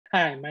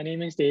Hi, my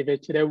name is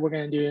David. Today we're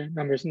going to do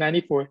numbers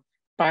 94,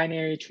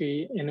 binary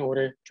tree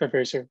Inorder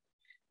Traversal.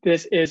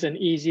 This is an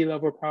easy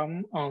level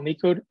problem on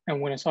LeetCode, and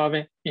we're going to solve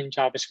it in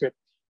JavaScript.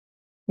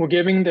 We're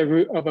giving the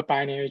root of a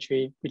binary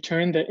tree,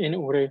 return the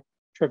Inorder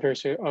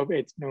Traversal of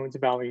its nodes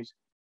values.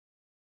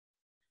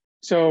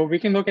 So we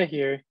can look at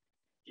here.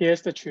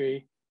 Here's the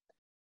tree,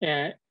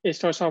 and it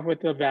starts off with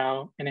the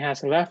val, and it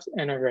has a left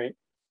and a right.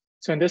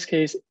 So in this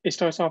case, it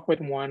starts off with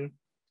 1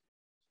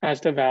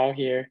 as the val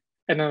here,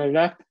 and on the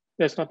left,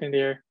 there's nothing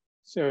there,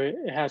 so it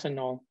has a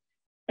null.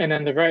 And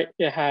then the right,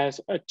 it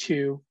has a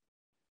 2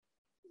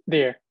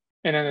 there.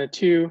 And then the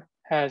 2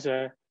 has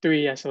a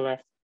 3 as the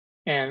left,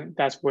 and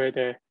that's where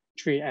the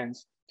tree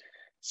ends.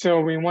 So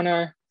we want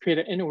to create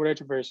an Inorder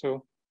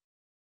Traversal.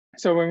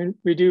 So when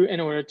we do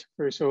Inorder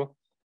Traversal,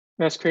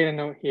 let's create a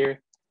note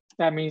here.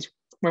 That means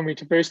when we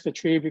traverse the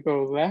tree, we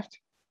go left.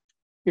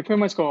 We pretty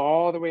much go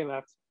all the way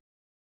left.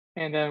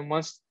 And then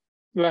once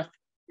left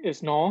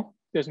is null,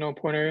 there's no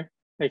pointer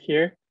like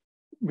here,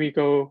 we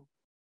go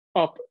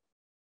up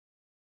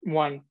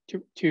 1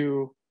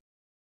 to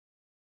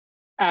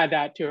add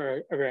that to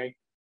our array.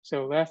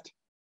 So left,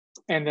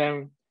 and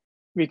then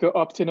we go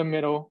up to the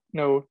middle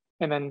node,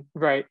 and then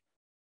right.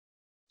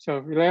 So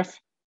left,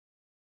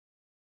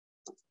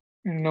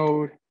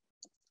 node,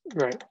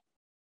 right.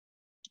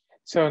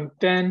 So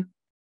then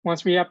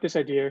once we have this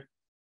idea,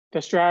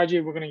 the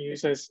strategy we're going to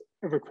use is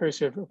a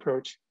recursive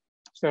approach.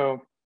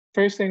 So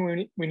first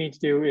thing we need to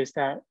do is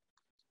that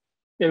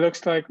it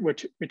looks like we're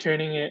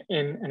returning it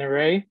in an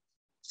array.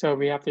 So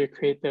we have to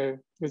create the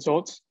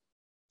results.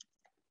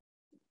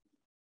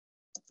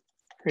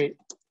 Create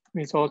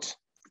results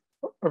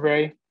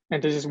array.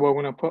 And this is where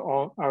we're going to put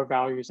all our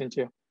values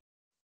into.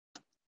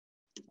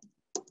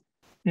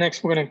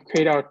 Next, we're going to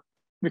create our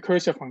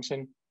recursive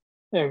function.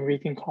 And we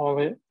can call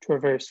it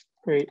traverse.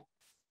 Create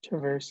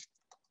traverse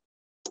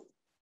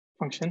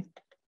function.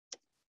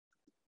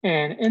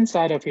 And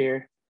inside of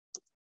here,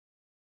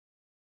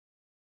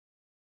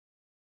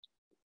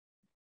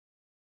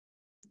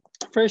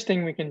 first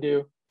thing we can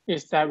do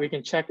is that we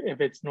can check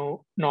if it's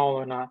null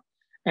or not.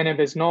 And if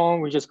it's null,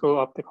 we just go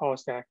up the call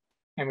stack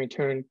and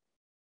return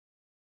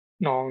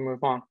null and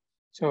move on.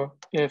 So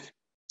if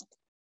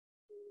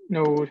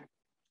node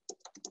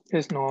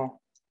is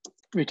null,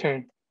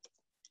 return.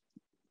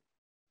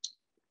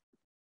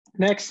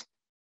 Next,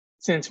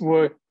 since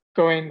we're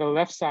going the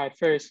left side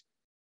first,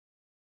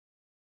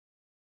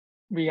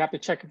 we have to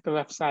check if the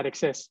left side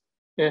exists.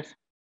 If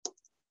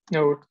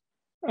node,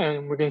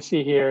 and we can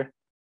see here,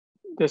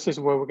 this is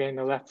where we're getting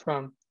the left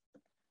from.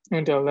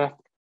 Node.left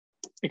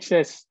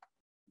exists,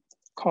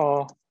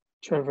 call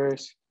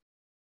traverse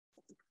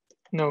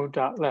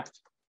node.left.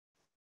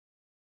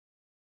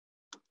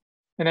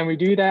 And then we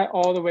do that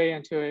all the way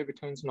until it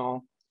returns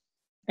null.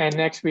 And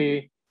next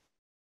we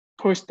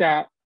push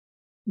that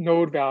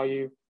node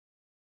value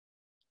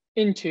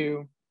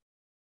into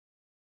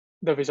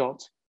the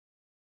results.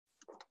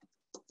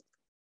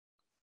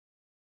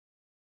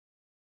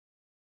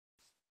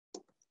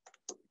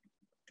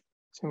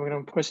 So we're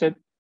going to push it,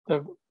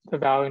 the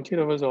value into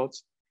the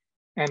results.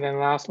 And then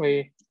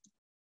lastly,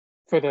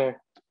 for the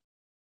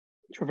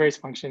traverse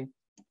function,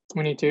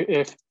 we need to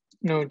if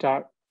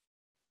node.right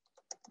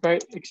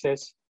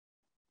exists,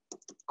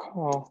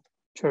 call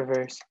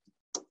traverse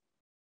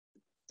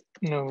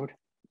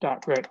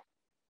node.right.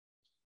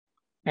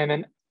 And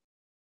then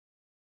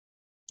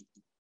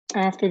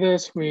after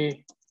this,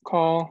 we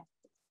call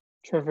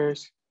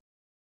traverse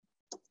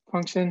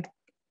function.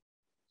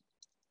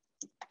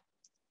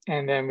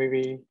 And then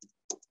we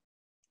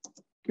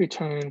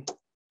return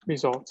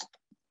results.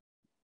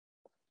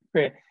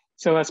 Great.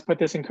 So let's put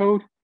this in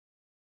code.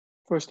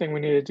 First thing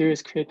we need to do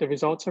is create the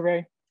results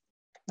array.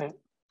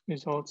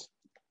 Results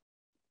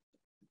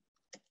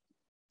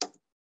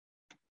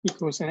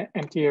equals an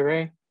empty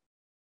array.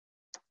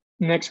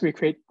 Next, we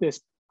create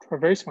this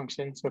traverse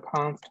function. So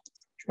const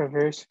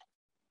traverse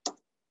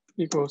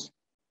equals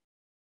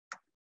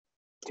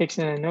takes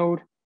in a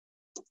node.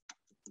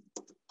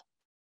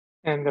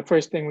 And the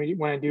first thing we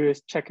want to do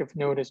is check if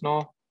node is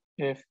null.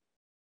 If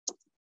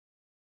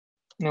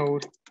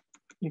node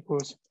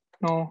equals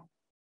null,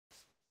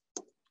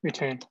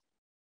 return.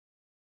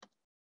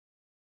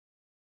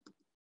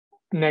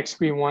 Next,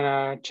 we want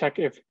to check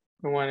if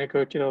we want to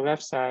go to the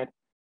left side.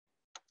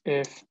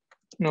 If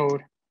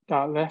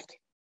node.left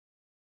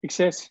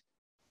exists,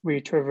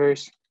 we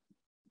traverse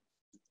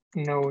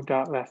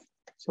node.left.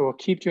 So we'll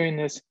keep doing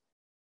this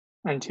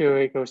until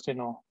it goes to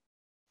null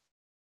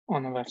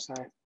on the left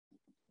side.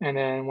 And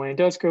then when it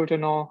does go to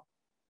null,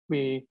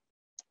 we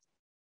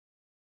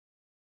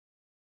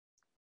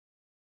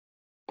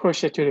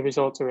push it to the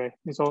results array.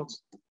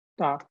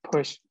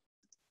 Results.push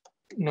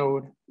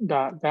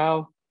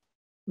node.val.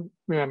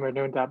 Remember,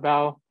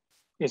 node.val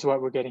is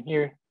what we're getting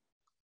here.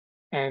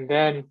 And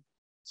then,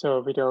 so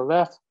if we go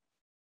left,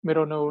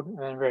 middle node, and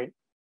then right.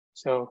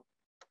 So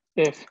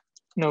if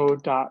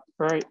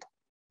node.right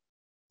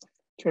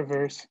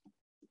traverse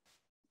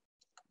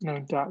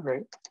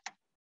node.right.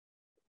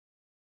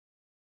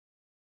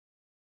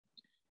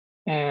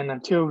 And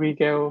until we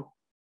go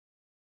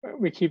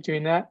we keep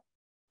doing that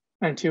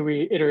until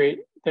we iterate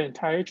the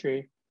entire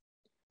tree.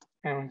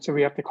 And so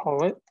we have to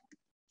call it.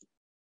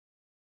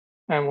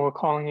 And we're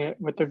calling it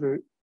with the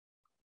root.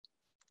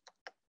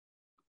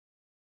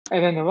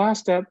 And then the last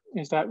step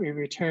is that we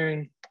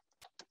return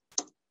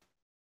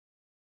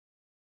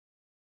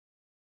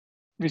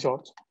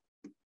results.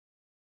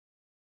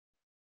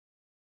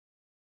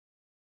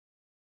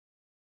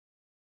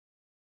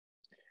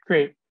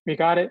 Great, we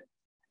got it.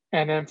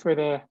 And then for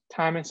the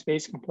time and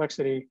space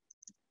complexity,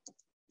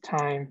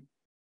 time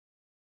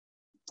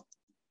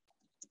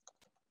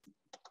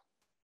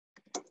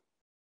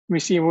we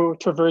see we're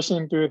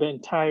traversing through the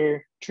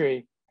entire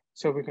tree.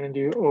 So we're going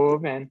to do O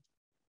of n.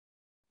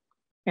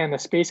 And the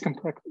space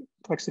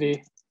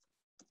complexity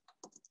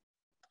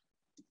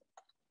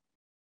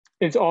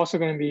is also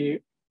going to be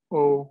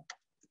O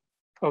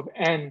of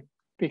n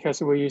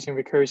because we're using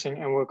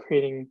recursing and we're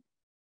creating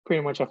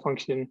pretty much a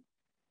function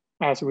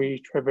as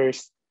we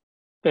traverse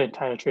the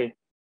entire tree.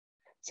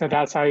 So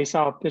that's how you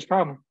solve this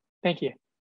problem. Thank you.